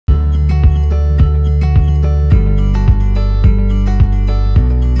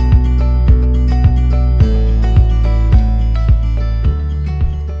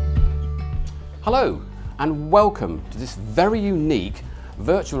Hello and welcome to this very unique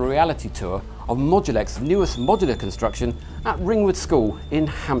virtual reality tour of Modulek's newest modular construction at Ringwood School in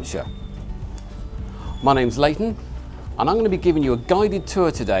Hampshire. My name's Leighton and I'm going to be giving you a guided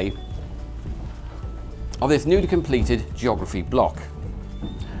tour today of this newly completed geography block.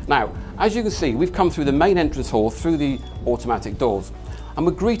 Now, as you can see, we've come through the main entrance hall through the automatic doors and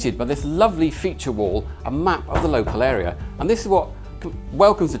we're greeted by this lovely feature wall, a map of the local area, and this is what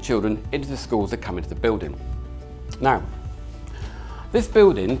welcomes the children into the schools that come into the building. Now, this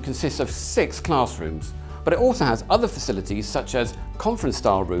building consists of 6 classrooms, but it also has other facilities such as conference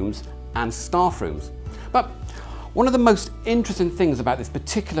style rooms and staff rooms. But one of the most interesting things about this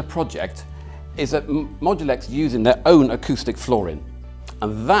particular project is that Modulek's using their own acoustic flooring,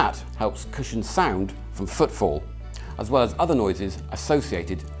 and that helps cushion sound from footfall, as well as other noises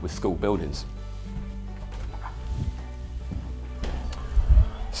associated with school buildings.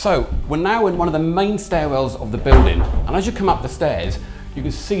 So we're now in one of the main stairwells of the building, and as you come up the stairs you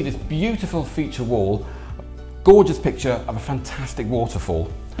can see this beautiful feature wall, gorgeous picture of a fantastic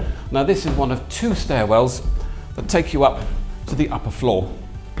waterfall. Now this is one of 2 stairwells that take you up to the upper floor.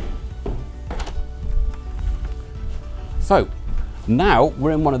 So now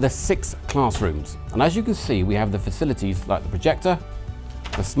we're in one of the 6 classrooms, and as you can see we have the facilities like the projector,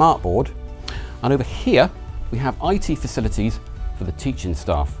 the smart board, and over here we have IT facilities for the teaching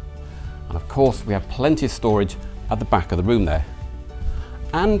staff, and of course we have plenty of storage at the back of the room there,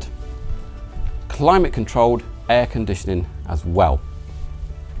 and climate controlled air conditioning as well.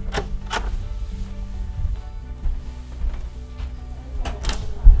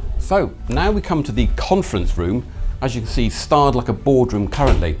 So now we come to the conference room, as you can see styled like a boardroom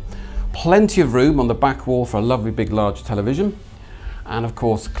currently. Plenty of room on the back wall for a lovely big large television, and of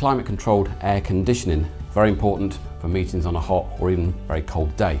course climate controlled air conditioning, very important for meetings on a hot or even very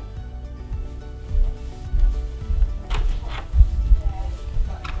cold day.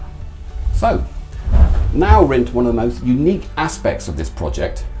 So now we're into one of the most unique aspects of this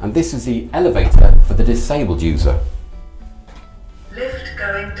project, and this is the elevator for the disabled user. Lift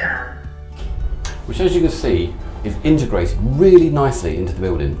going down. Which, as you can see, is integrated really nicely into the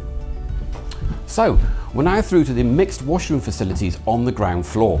building. So we're now through to the mixed washroom facilities on the ground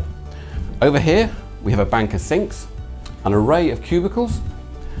floor. Over here we have a bank of sinks, an array of cubicles,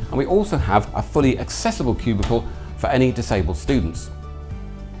 and we also have a fully accessible cubicle for any disabled students.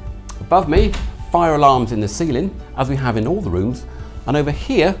 Above me, fire alarms in the ceiling, as we have in all the rooms, and over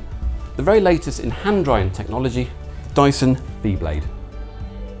here, the very latest in hand drying technology, Dyson V-Blade.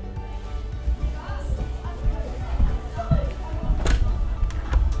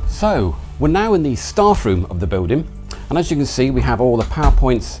 So we're now in the staff room of the building, and as you can see we have all the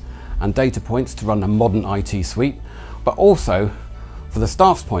PowerPoints and data points to run a modern IT suite, but also for the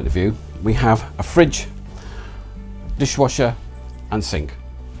staff's point of view we have a fridge, dishwasher and sink.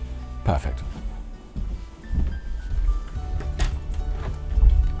 Perfect.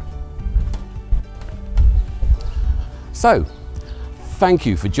 So thank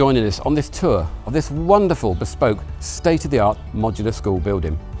you for joining us on this tour of this wonderful bespoke state-of-the-art modular school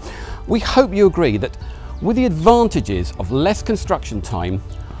building. We hope you agree that with the advantages of less construction time,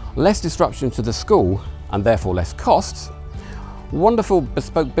 less disruption to the school and therefore less costs, wonderful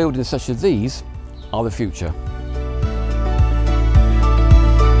bespoke buildings such as these are the future.